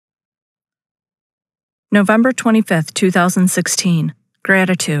November 25th, 2016.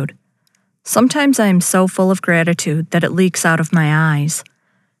 Gratitude. Sometimes I am so full of gratitude that it leaks out of my eyes.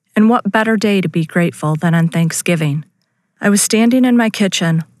 And what better day to be grateful than on Thanksgiving? I was standing in my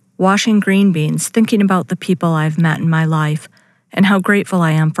kitchen, washing green beans, thinking about the people I've met in my life and how grateful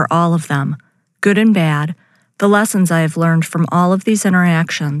I am for all of them, good and bad, the lessons I have learned from all of these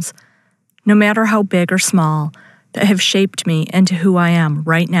interactions, no matter how big or small, that have shaped me into who I am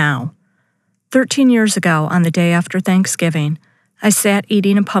right now. 13 years ago, on the day after Thanksgiving, I sat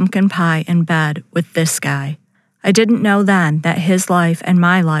eating a pumpkin pie in bed with this guy. I didn't know then that his life and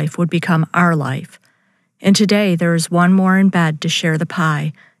my life would become our life. And today there is one more in bed to share the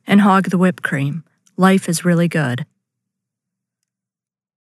pie and hog the whipped cream. Life is really good.